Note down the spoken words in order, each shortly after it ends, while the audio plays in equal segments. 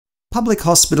Public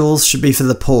hospitals should be for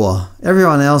the poor.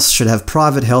 Everyone else should have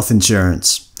private health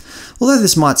insurance. Although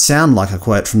this might sound like a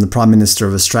quote from the Prime Minister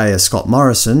of Australia, Scott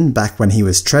Morrison, back when he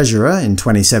was Treasurer in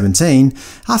 2017,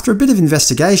 after a bit of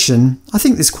investigation, I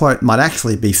think this quote might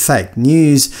actually be fake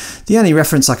news. The only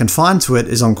reference I can find to it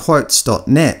is on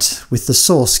quotes.net, with the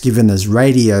source given as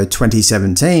Radio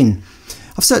 2017.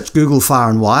 I've searched Google far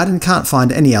and wide and can't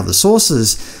find any other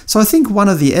sources, so I think one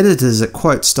of the editors at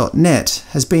quotes.net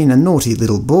has been a naughty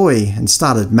little boy and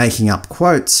started making up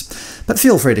quotes. But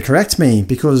feel free to correct me,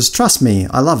 because trust me,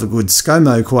 I love a good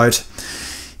ScoMo quote.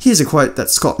 Here's a quote that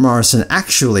Scott Morrison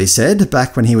actually said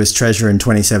back when he was Treasurer in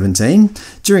 2017.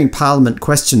 During Parliament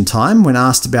question time, when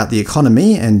asked about the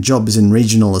economy and jobs in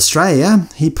regional Australia,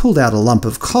 he pulled out a lump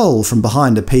of coal from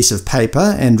behind a piece of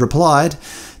paper and replied,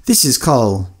 "This is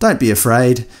coal. Don't be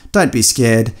afraid. Don't be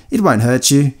scared. It won't hurt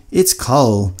you. It's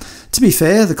coal." To be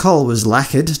fair, the coal was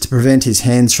lacquered to prevent his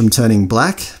hands from turning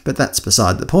black, but that's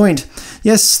beside the point.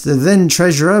 Yes, the then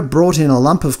Treasurer brought in a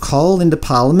lump of coal into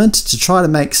Parliament to try to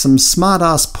make some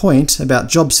smart-arse point about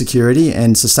job security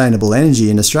and sustainable energy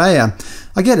in Australia.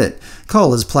 I get it.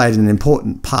 Coal has played an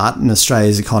important part in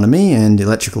Australia's economy and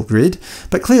electrical grid,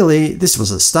 but clearly this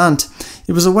was a stunt.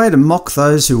 It was a way to mock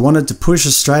those who wanted to push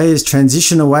Australia's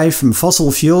transition away from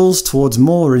fossil fuels towards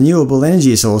more renewable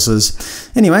energy sources.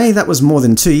 Anyway, that was more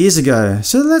than 2 years ago,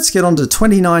 so let's get on to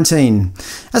 2019.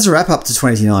 As a wrap-up to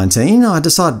 2019, I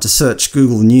decided to search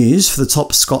Google News for the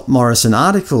top Scott Morrison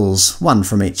articles, one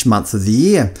from each month of the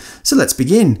year. So let's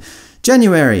begin.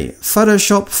 January,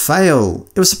 Photoshop fail.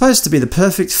 It was supposed to be the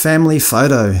perfect family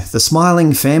photo, the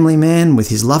smiling family man with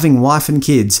his loving wife and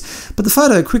kids, but the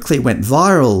photo quickly went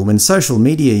viral when social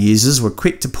media users were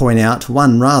quick to point out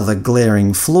one rather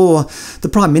glaring flaw. The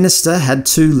Prime Minister had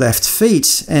 2 left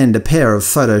feet and a pair of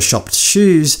photoshopped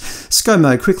shoes.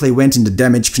 ScoMo quickly went into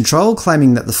damage control,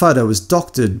 claiming that the photo was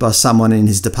doctored by someone in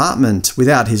his department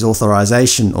without his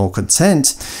authorisation or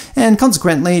consent, and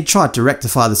consequently tried to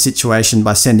rectify the situation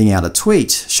by sending out a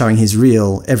tweet showing his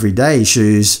real, everyday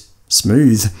shoes.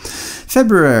 Smooth.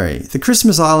 February, the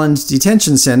Christmas Island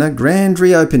Detention Centre grand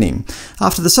reopening.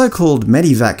 After the so-called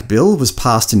Medivac Bill was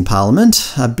passed in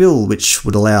Parliament, a bill which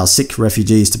would allow sick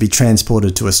refugees to be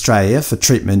transported to Australia for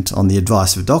treatment on the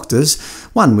advice of doctors,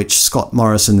 one which Scott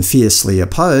Morrison fiercely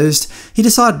opposed, he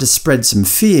decided to spread some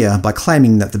fear by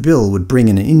claiming that the bill would bring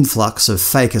an influx of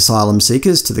fake asylum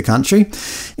seekers to the country.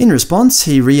 In response,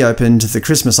 he reopened the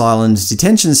Christmas Island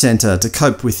Detention Centre to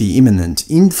cope with the imminent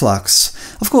influx.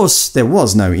 Of course, there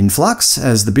was no influx,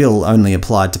 as the bill only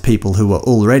applied to people who were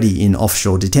already in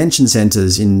offshore detention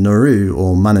centres in Nauru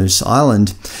or Manus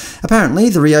Island. Apparently,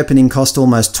 the reopening cost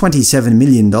almost $27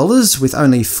 million, with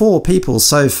only 4 people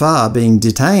so far being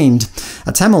detained,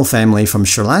 a Tamil family from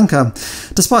Sri Lanka.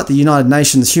 Despite the United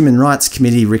Nations Human Rights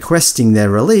Committee requesting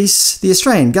their release, the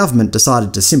Australian government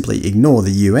decided to simply ignore the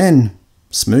UN.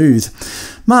 Smooth.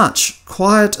 March,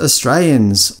 Quiet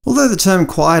Australians. Although the term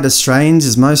Quiet Australians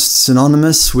is most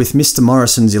synonymous with Mr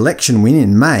Morrison's election win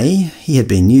in May, he had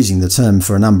been using the term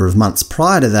for a number of months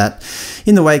prior to that.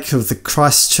 In the wake of the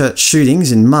Christchurch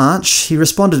shootings in March, he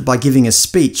responded by giving a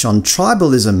speech on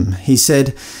tribalism. He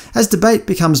said, "As debate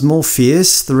becomes more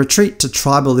fierce, the retreat to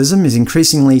tribalism is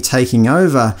increasingly taking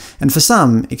over, and for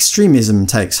some, extremism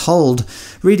takes hold.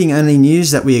 Reading only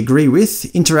news that we agree with,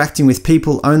 interacting with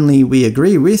people only we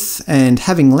agree with, and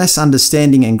having less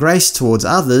understanding and grace towards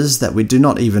others that we do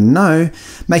not even know,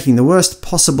 making the worst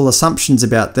possible assumptions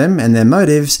about them and their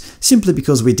motives simply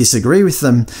because we disagree with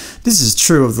them. This is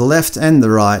true of the left and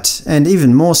the right, and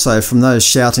even more so from those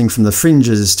shouting from the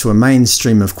fringes to a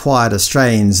mainstream of quiet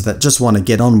Australians that just want to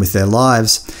get on with their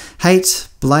lives. Hate,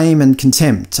 blame and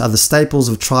contempt are the staples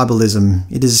of tribalism.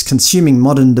 It is consuming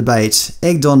modern debate,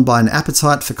 egged on by an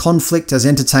appetite for conflict as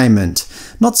entertainment,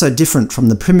 not so different from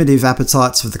the primitive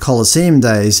appetites of the Colosseum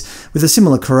days, with a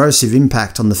similar corrosive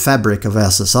impact on the fabric of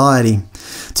our society."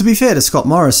 To be fair to Scott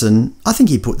Morrison, I think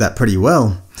he put that pretty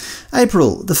well.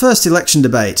 April, the first election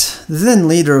debate. The then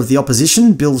leader of the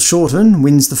opposition, Bill Shorten,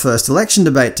 wins the first election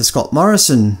debate to Scott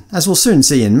Morrison. As we'll soon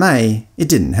see in May, it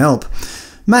didn't help.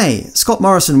 May, Scott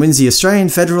Morrison wins the Australian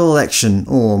federal election,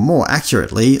 or more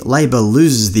accurately, Labor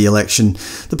loses the election.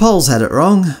 The polls had it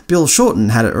wrong, Bill Shorten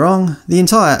had it wrong, the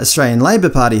entire Australian Labor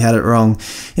Party had it wrong.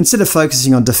 Instead of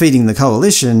focusing on defeating the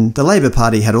coalition, the Labor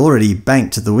Party had already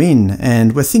banked the win,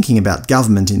 and were thinking about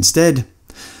government instead.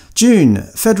 June,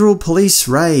 federal police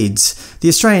raids. The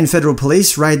Australian Federal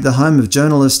Police raid the home of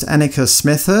journalist Annika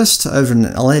Smethurst over an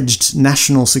alleged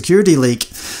national security leak.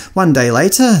 One day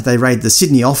later, they raid the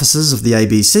Sydney offices of the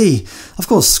ABC. Of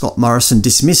course, Scott Morrison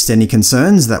dismissed any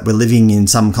concerns that we're living in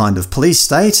some kind of police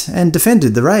state and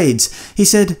defended the raids. He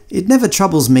said, "It never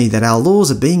troubles me that our laws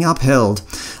are being upheld."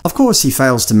 Of course, he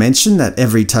fails to mention that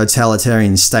every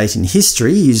totalitarian state in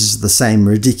history uses the same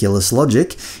ridiculous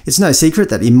logic. It's no secret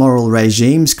that immoral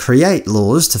regimes create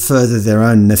laws to further their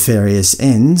own nefarious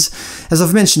ends. As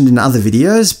I've mentioned in other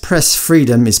videos, press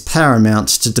freedom is paramount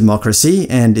to democracy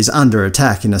and is under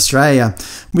attack in Australia.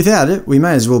 Without it, we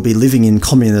may as well be living in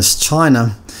communist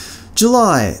China.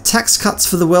 July, tax cuts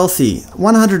for the wealthy.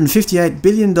 $158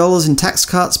 billion in tax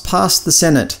cuts passed the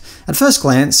Senate. At first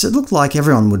glance, it looked like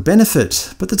everyone would benefit,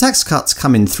 but the tax cuts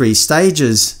come in 3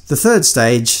 stages. The third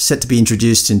stage, set to be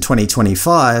introduced in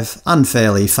 2025,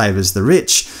 unfairly favours the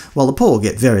rich, while the poor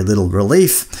get very little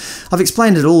relief. I've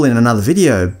explained it all in another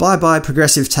video, Bye-Bye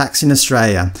Progressive Tax in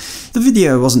Australia. The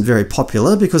video wasn't very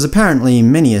popular because apparently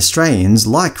many Australians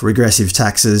like regressive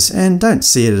taxes and don't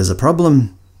see it as a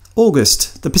problem.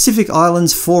 August, the Pacific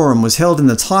Islands Forum was held in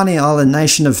the tiny island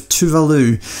nation of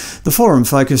Tuvalu. The forum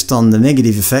focused on the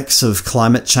negative effects of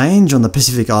climate change on the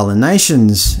Pacific Island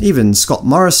nations. Even Scott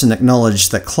Morrison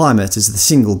acknowledged that climate is the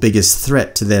single biggest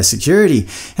threat to their security.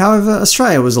 However,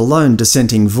 Australia was a lone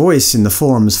dissenting voice in the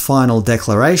forum's final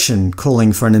declaration,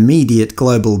 calling for an immediate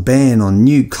global ban on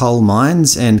new coal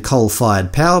mines and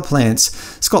coal-fired power plants.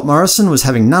 Scott Morrison was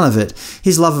having none of it.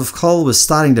 His love of coal was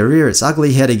starting to rear its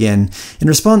ugly head again. In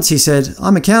response, he said,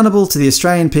 "I'm accountable to the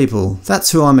Australian people.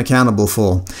 That's who I'm accountable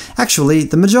for." Actually,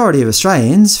 the majority of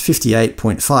Australians,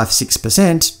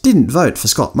 58.56%, didn't vote for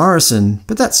Scott Morrison,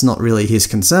 but that's not really his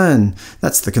concern.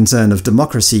 That's the concern of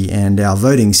democracy and our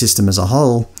voting system as a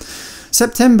whole.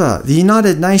 September, the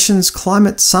United Nations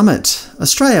Climate Summit.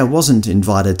 Australia wasn't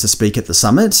invited to speak at the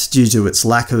summit due to its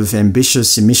lack of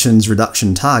ambitious emissions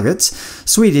reduction targets.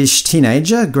 Swedish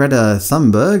teenager Greta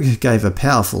Thunberg gave a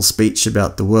powerful speech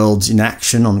about the world's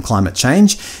inaction on climate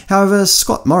change. However,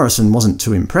 Scott Morrison wasn't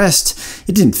too impressed.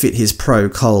 It didn't fit his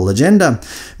pro-coal agenda.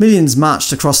 Millions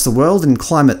marched across the world in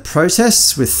climate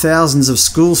protests, with thousands of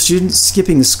school students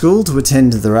skipping school to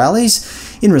attend the rallies.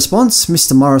 In response,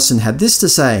 Mr Morrison had this to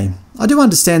say, "I do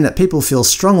understand that people feel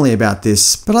strongly about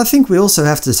this, but I think we also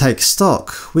have to take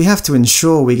stock. We have to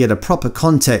ensure we get a proper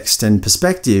context and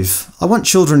perspective. I want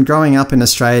children growing up in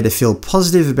Australia to feel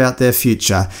positive about their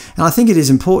future, and I think it is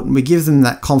important we give them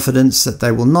that confidence that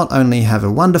they will not only have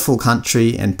a wonderful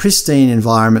country and pristine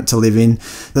environment to live in,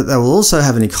 that they will also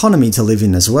have an economy to live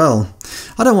in as well.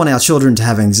 I don't want our children to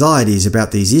have anxieties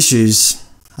about these issues."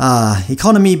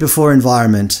 Economy before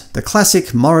environment, the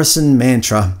classic Morrison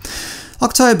mantra.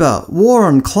 October, war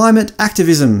on climate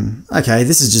activism. Okay,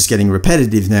 this is just getting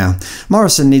repetitive now.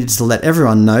 Morrison needed to let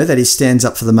everyone know that he stands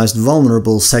up for the most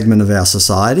vulnerable segment of our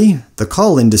society, the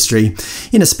coal industry.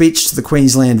 In a speech to the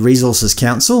Queensland Resources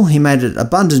Council, he made it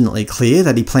abundantly clear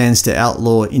that he plans to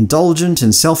outlaw indulgent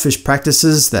and selfish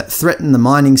practices that threaten the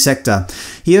mining sector.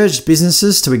 He urged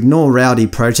businesses to ignore rowdy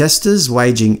protesters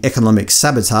waging economic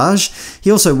sabotage.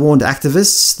 He also warned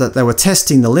activists that they were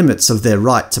testing the limits of their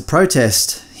right to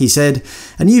protest. He said,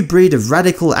 "A new breed of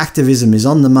radical activism is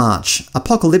on the march,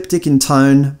 apocalyptic in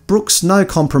tone, brooks no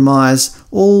compromise,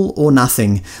 all or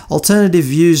nothing, alternative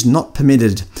views not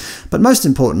permitted." But most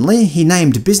importantly, he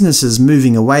named businesses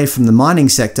moving away from the mining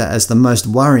sector as the most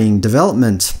worrying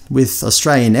development, with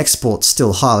Australian exports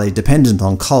still highly dependent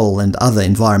on coal and other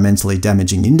environmentally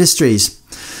damaging industries.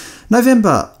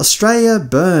 November, Australia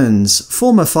burns.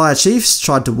 Former fire chiefs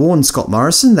tried to warn Scott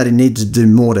Morrison that he needed to do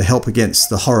more to help against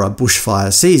the horror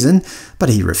bushfire season, but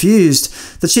he refused.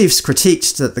 The chiefs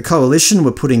critiqued that the coalition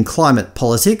were putting climate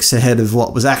politics ahead of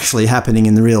what was actually happening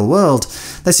in the real world.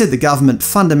 They said the government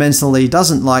fundamentally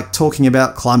doesn't like talking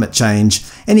about climate change.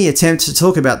 Any attempt to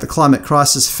talk about the climate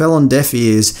crisis fell on deaf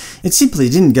ears. It simply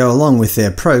didn't go along with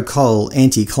their pro-coal,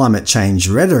 anti-climate change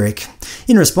rhetoric.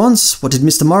 In response, what did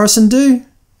Mr Morrison do?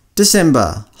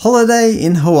 December. Holiday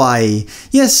in Hawaii.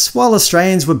 Yes, while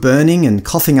Australians were burning and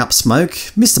coughing up smoke,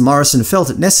 Mr Morrison felt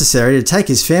it necessary to take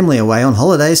his family away on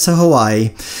holidays to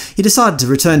Hawaii. He decided to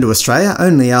return to Australia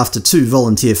only after 2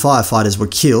 volunteer firefighters were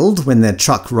killed when their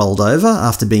truck rolled over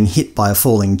after being hit by a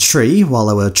falling tree while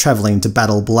they were travelling to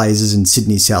battle blazes in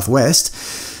Sydney's southwest.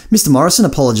 Mr Morrison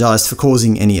apologised for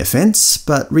causing any offence,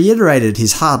 but reiterated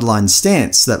his hardline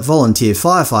stance that volunteer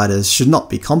firefighters should not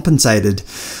be compensated,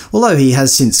 although he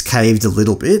has since caved a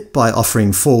little bit by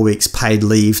offering 4 weeks paid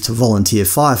leave to volunteer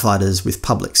firefighters with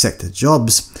public sector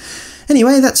jobs.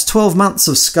 Anyway, that's 12 months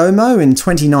of ScoMo in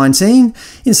 2019.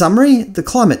 In summary, the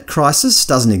climate crisis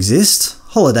doesn't exist.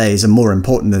 Holidays are more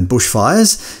important than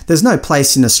bushfires. There's no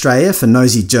place in Australia for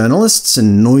nosy journalists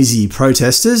and noisy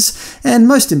protesters. And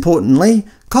most importantly,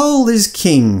 coal is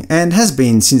king, and has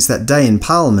been since that day in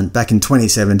Parliament back in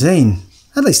 2017.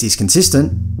 At least he's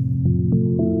consistent.